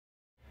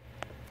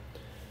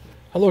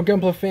Hello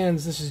Gunpla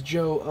fans, this is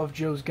Joe of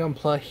Joe's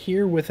Gunpla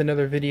here with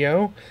another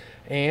video,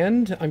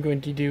 and I'm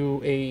going to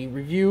do a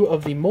review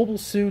of the mobile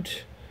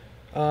suit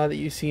that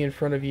you see in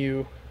front of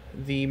you,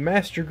 the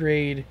Master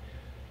Grade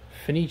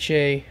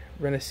Fenice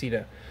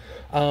Rinascita.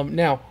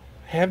 Now,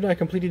 I have not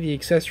completed the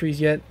accessories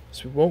yet,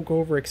 so we won't go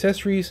over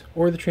accessories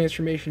or the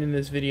transformation in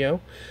this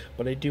video,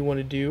 but I do want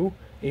to do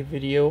a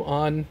video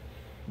on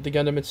the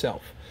Gundam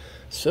itself.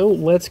 So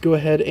let's go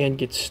ahead and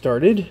get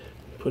started.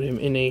 Put him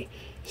in a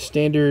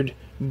standard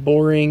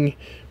boring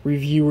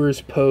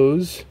reviewer's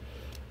pose.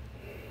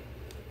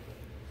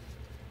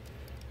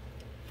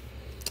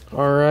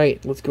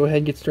 Alright, let's go ahead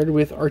and get started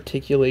with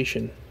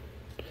articulation.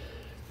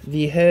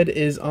 The head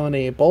is on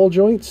a ball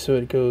joint, so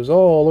it goes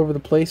all over the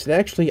place. It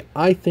actually,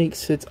 I think,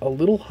 sits a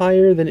little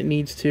higher than it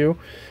needs to,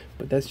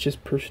 but that's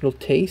just personal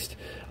taste.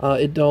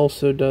 It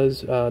also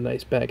does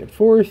nice back and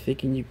forth. You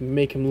can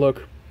make him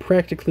look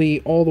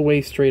practically all the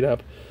way straight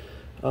up,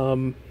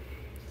 or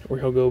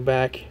he'll go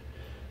back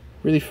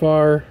really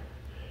far,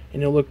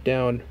 and he'll look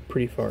down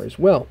pretty far as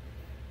well.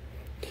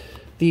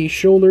 The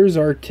shoulders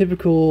are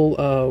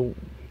typical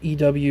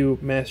EW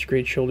Master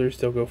Grade shoulders.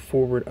 They'll go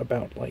forward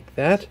about like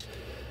that,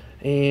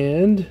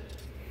 and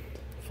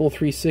full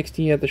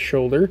 360 at the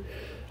shoulder.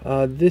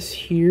 This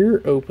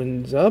here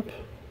opens up,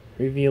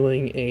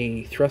 revealing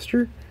a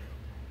thruster.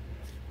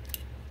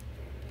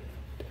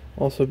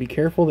 Also be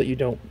careful that you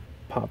don't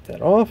pop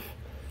that off,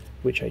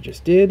 which I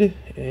just did,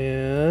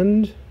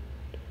 and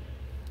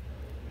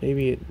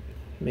maybe,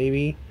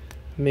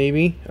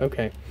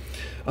 okay.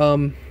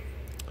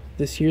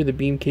 This here, the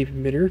beam cape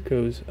emitter,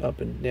 goes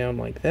up and down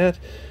like that.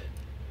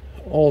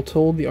 All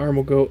told, the arm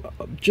will go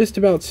just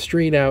about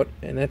straight out,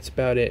 and that's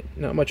about it.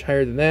 Not much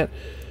higher than that.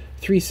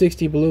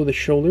 360 below the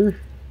shoulder.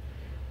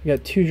 We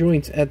got two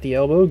joints at the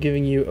elbow,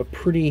 giving you a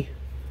pretty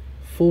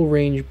full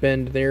range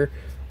bend there.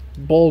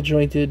 Ball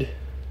jointed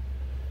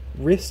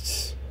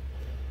wrists.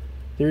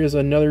 There is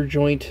another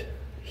joint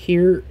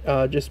here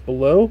just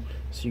below,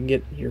 so you can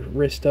get your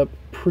wrist up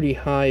pretty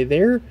high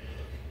there.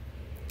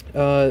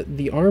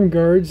 The arm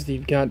guards,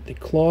 you've got the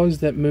claws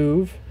that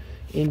move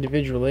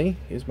individually.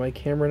 Is my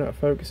camera not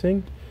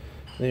focusing?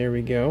 There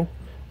we go.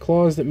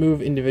 Claws that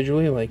move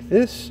individually like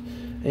this,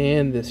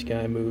 and this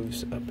guy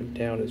moves up and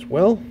down as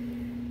well.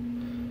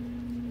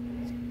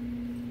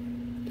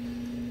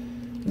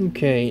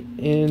 Okay,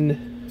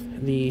 in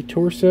the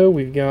torso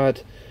we've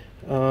got,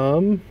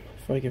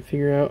 if I can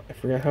figure out, I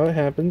forgot how it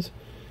happens,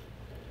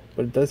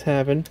 but it does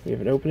happen. We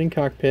have an opening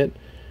cockpit.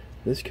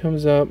 This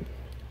comes up.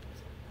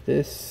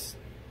 This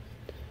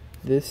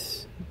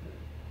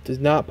does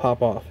not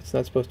pop off. It's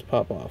not supposed to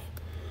pop off.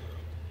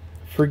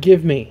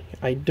 Forgive me.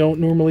 I don't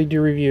normally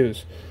do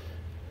reviews.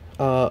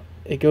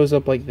 It goes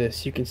up like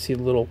this. You can see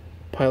the little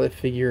pilot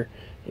figure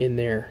in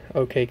there.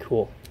 Okay,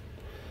 cool.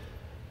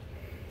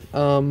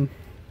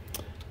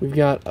 We've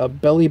got a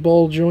belly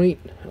ball joint,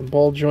 a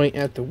ball joint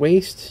at the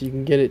waist. So you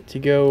can get it to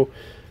go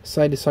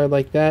side to side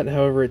like that.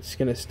 However, it's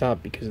going to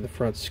stop because of the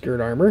front skirt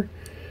armor.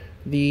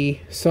 The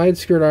side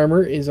skirt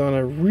armor is on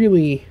a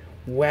really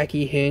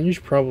wacky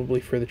hinge,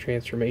 probably for the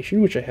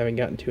transformation, which I haven't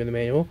gotten to in the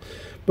manual,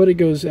 but it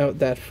goes out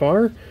that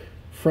far.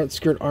 Front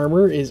skirt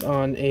armor is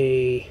on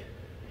a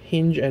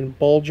hinge and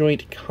ball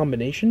joint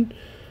combination,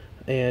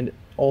 and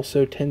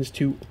also tends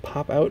to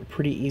pop out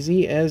pretty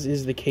easy, as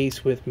is the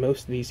case with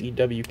most of these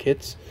EW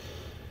kits,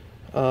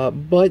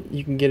 but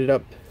you can get it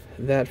up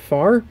that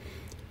far.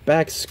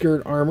 Back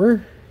skirt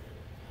armor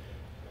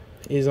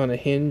is on a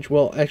hinge,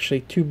 well,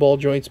 actually two ball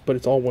joints, but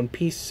it's all one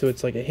piece, so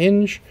it's like a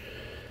hinge,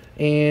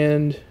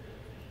 and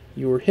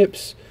your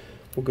hips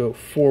will go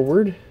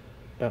forward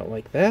about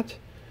like that,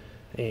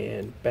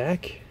 and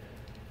back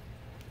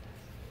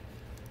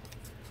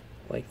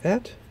like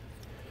that.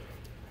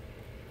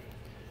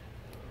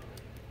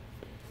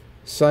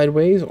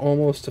 Sideways,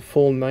 almost a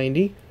full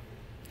 90.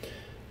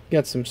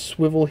 Got some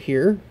swivel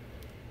here.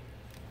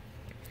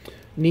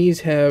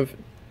 Knees have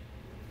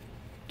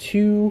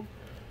 2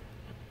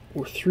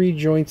 or 3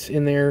 joints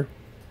in there,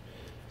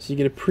 so you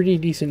get a pretty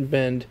decent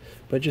bend,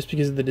 but just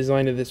because of the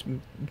design of this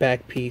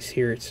back piece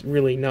here, it's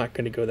really not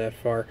going to go that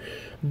far.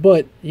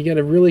 But you got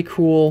a really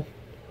cool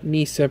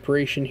knee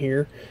separation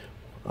here.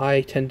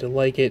 I tend to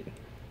like it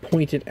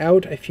pointed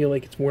out. I feel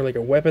like it's more like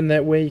a weapon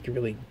that way. You can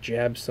really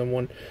jab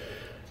someone.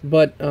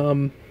 But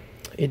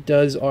it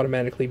does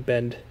automatically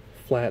bend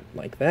flat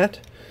like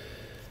that.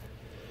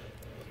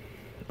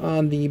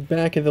 On the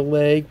back of the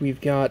leg,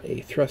 we've got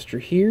a thruster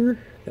here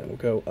that will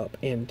go up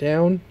and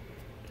down.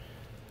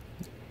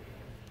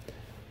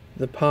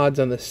 The pods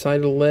on the side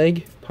of the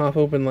leg pop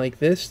open like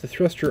this. The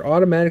thruster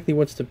automatically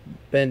wants to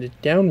bend it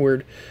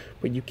downward,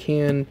 but you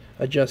can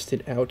adjust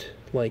it out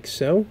like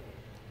so.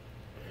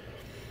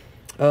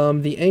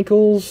 The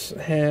ankles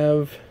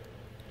have,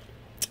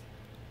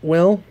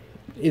 well,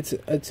 it's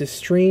a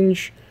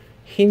strange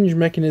hinge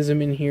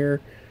mechanism in here,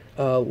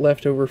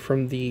 left over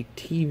from the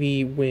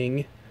TV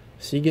wing,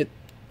 so you get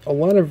a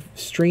lot of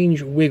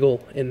strange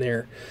wiggle in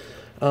there.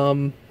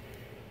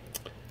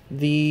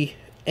 The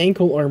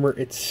ankle armor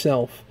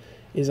itself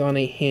is on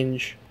a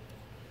hinge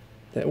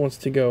that wants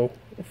to go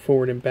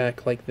forward and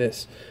back like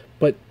this.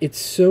 But it's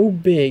so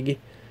big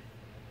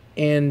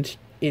and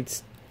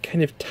it's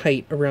kind of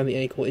tight around the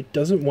ankle. It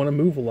doesn't want to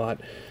move a lot.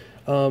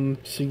 So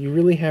you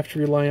really have to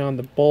rely on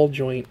the ball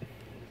joint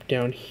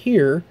down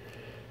here,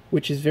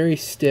 which is very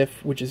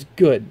stiff, which is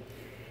good.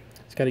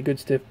 It's got a good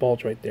stiff ball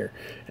joint there.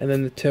 And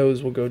then the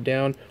toes will go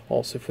down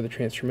also for the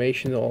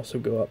transformation. They'll also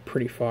go up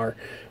pretty far,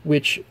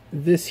 which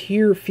this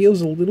here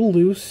feels a little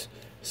loose,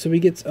 so he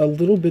gets a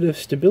little bit of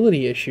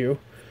stability issue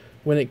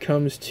when it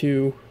comes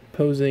to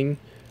posing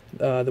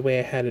the way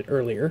I had it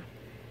earlier.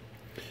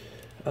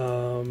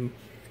 Oh,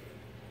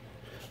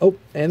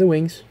 and the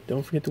wings.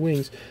 Don't forget the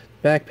wings.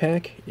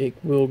 Backpack, it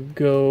will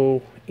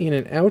go in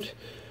and out.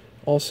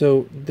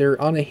 Also, they're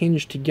on a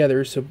hinge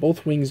together, so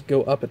both wings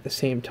go up at the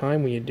same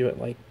time when you do it,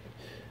 like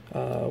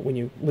when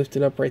you lift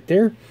it up right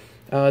there.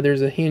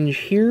 There's a hinge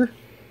here.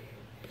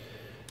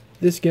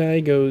 This guy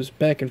goes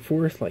back and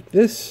forth like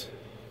this.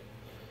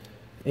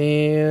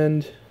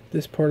 And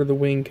this part of the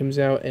wing comes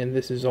out, and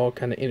this is all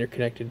kind of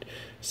interconnected.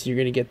 So you're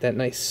going to get that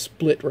nice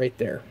split right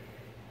there.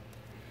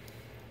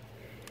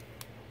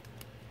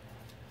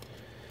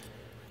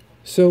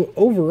 So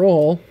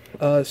overall,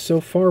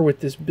 so far with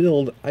this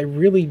build, I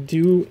really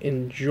do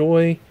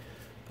enjoy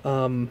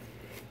the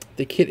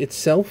kit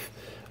itself.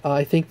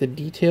 I think the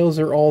details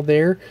are all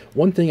there.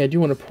 One thing I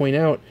do want to point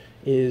out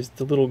is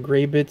the little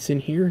gray bits in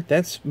here.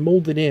 That's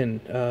molded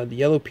in. The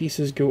yellow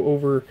pieces go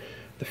over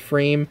the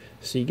frame,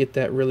 so you get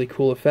that really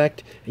cool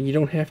effect. And you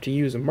don't have to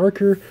use a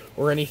marker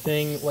or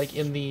anything like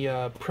in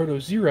the Proto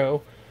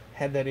Zero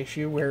had that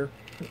issue where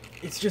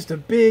it's just a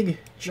big,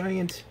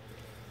 giant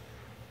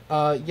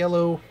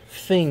yellow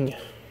thing.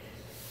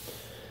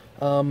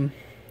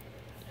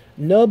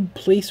 Nub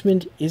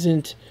placement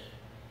isn't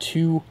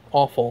too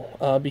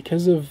awful.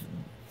 Because of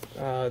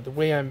the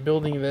way I'm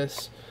building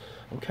this,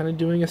 I'm kind of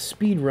doing a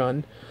speed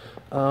run.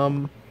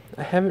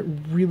 I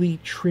haven't really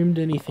trimmed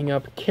anything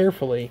up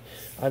carefully.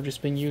 I've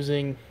just been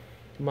using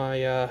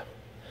my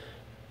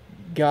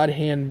God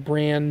Hand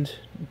brand,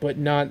 but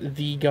not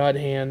the God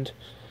Hand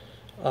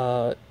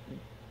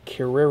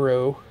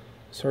Carrero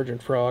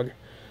Sergeant Frog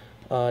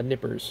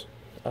nippers.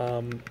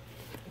 And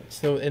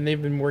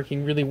they've been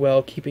working really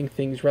well, keeping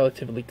things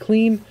relatively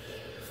clean.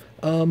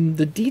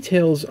 The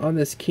details on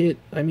this kit,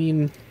 I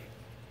mean,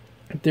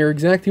 they're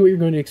exactly what you're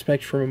going to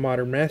expect from a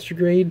modern Master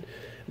Grade.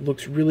 It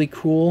looks really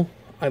cool.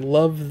 I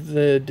love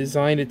the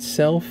design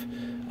itself.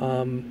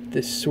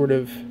 This sort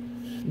of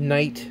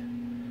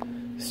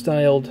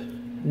knight-styled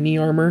knee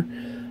armor.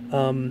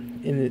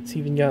 And it's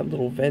even got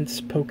little vents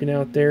poking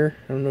out there.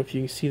 I don't know if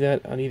you can see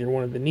that on either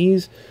one of the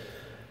knees.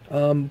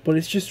 But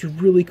it's just a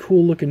really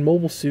cool looking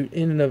mobile suit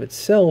in and of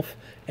itself,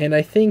 and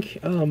I think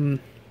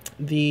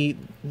the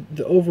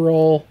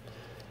overall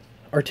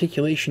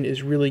articulation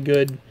is really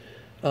good.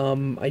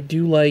 I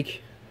do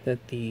like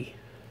that the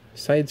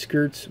side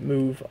skirts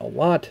move a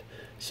lot,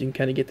 so you can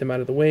kind of get them out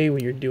of the way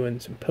when you're doing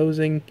some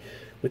posing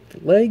with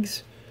the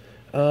legs.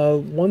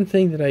 One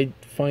thing that I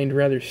find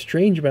rather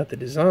strange about the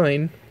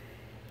design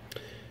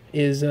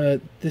is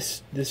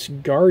this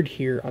guard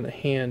here on the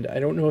hand. I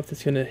don't know if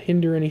it's going to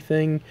hinder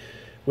anything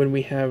when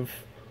we have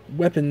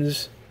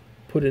weapons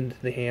put into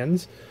the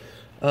hands.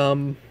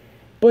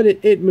 But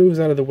it moves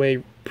out of the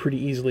way pretty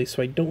easily,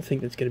 so I don't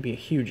think that's going to be a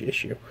huge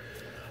issue.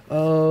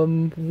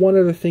 One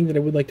other thing that I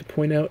would like to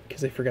point out,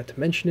 because I forgot to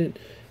mention it,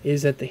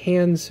 is that the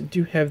hands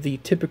do have the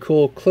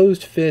typical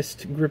closed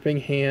fist gripping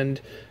hand,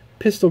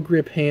 pistol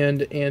grip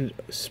hand, and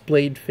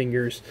splayed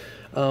fingers.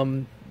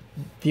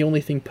 The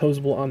only thing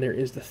posable on there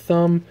is the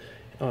thumb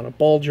on a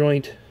ball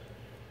joint.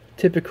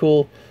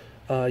 Typical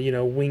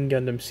Wing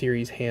Gundam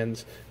series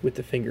hands with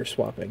the finger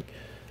swapping.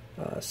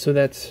 So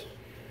that's,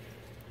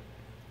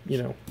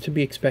 to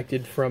be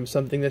expected from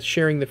something that's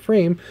sharing the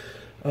frame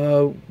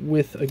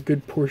with a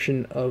good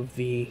portion of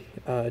the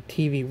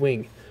TV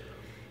wing.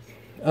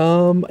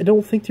 I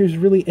don't think there's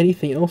really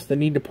anything else that I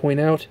need to point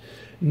out.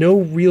 No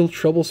real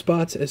trouble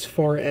spots as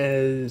far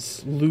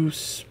as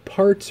loose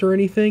parts or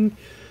anything.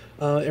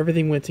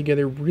 Everything went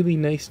together really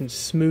nice and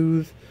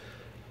smooth,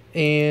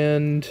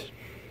 and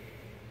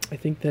I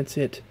think that's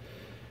it.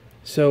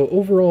 So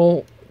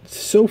overall,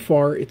 so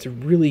far, it's a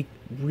really,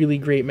 really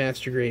great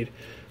Master Grade.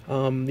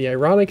 The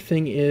ironic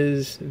thing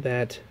is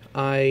that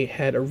I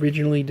had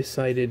originally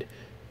decided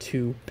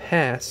to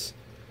pass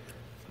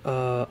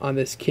on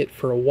this kit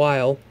for a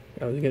while.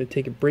 I was going to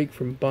take a break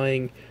from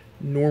buying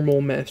normal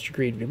Master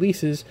Grade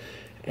releases,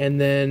 and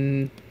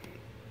then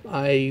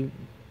I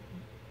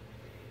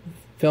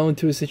fell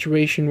into a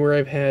situation where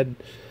I've had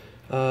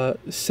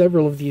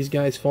several of these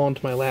guys fall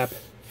into my lap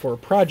for a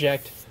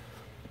project.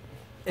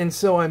 And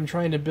so I'm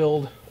trying to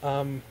build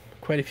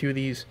quite a few of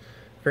these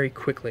very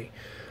quickly.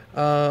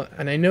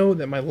 And I know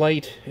that my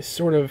light is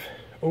sort of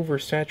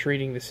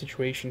oversaturating the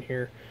situation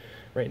here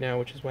right now,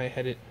 which is why I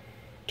had it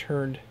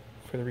turned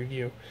for the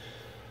review.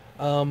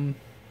 But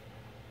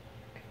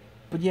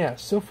yeah,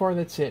 so far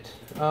that's it.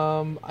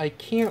 I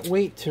can't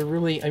wait to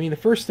really... the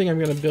first thing I'm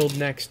going to build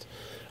next,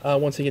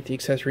 once I get the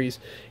accessories,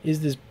 is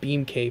this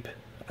beam cape.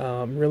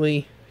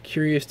 Really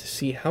curious to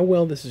see how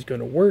well this is going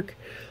to work.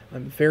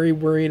 I'm very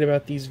worried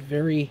about these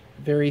very,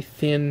 very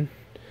thin.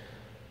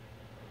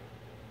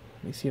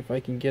 Let me see if I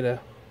can get a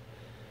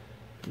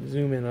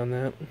zoom in on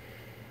that.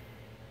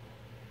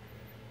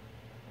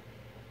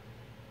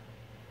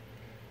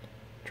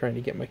 Trying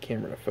to get my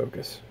camera to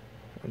focus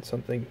on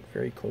something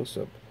very close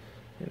up,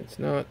 and it's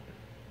not.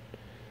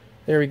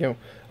 There we go.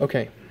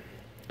 Okay,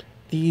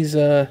 these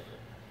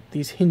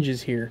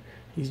hinges here,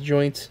 these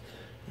joints,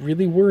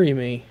 really worry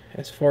me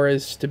as far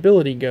as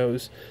stability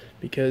goes,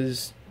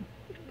 because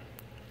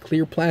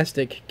clear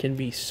plastic can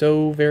be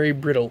so very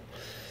brittle.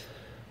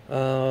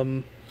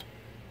 So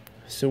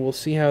we'll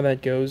see how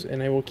that goes,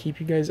 and I will keep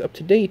you guys up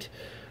to date.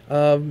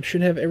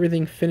 Should have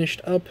everything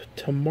finished up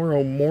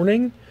tomorrow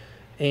morning,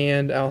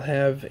 and I'll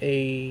have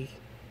a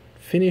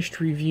finished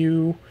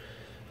review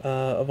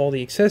of all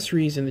the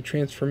accessories and the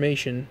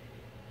transformation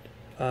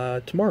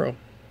tomorrow.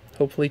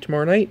 Hopefully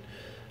tomorrow night.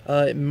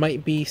 It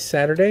might be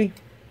Saturday.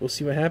 We'll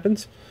see what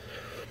happens.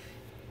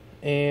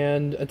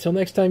 And until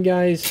next time,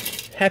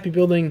 guys, happy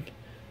building,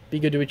 be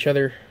good to each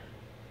other,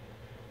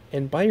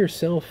 and buy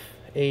yourself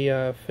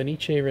a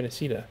Fenice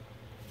Rinascita.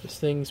 This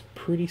thing's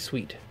pretty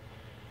sweet.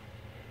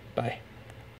 Bye.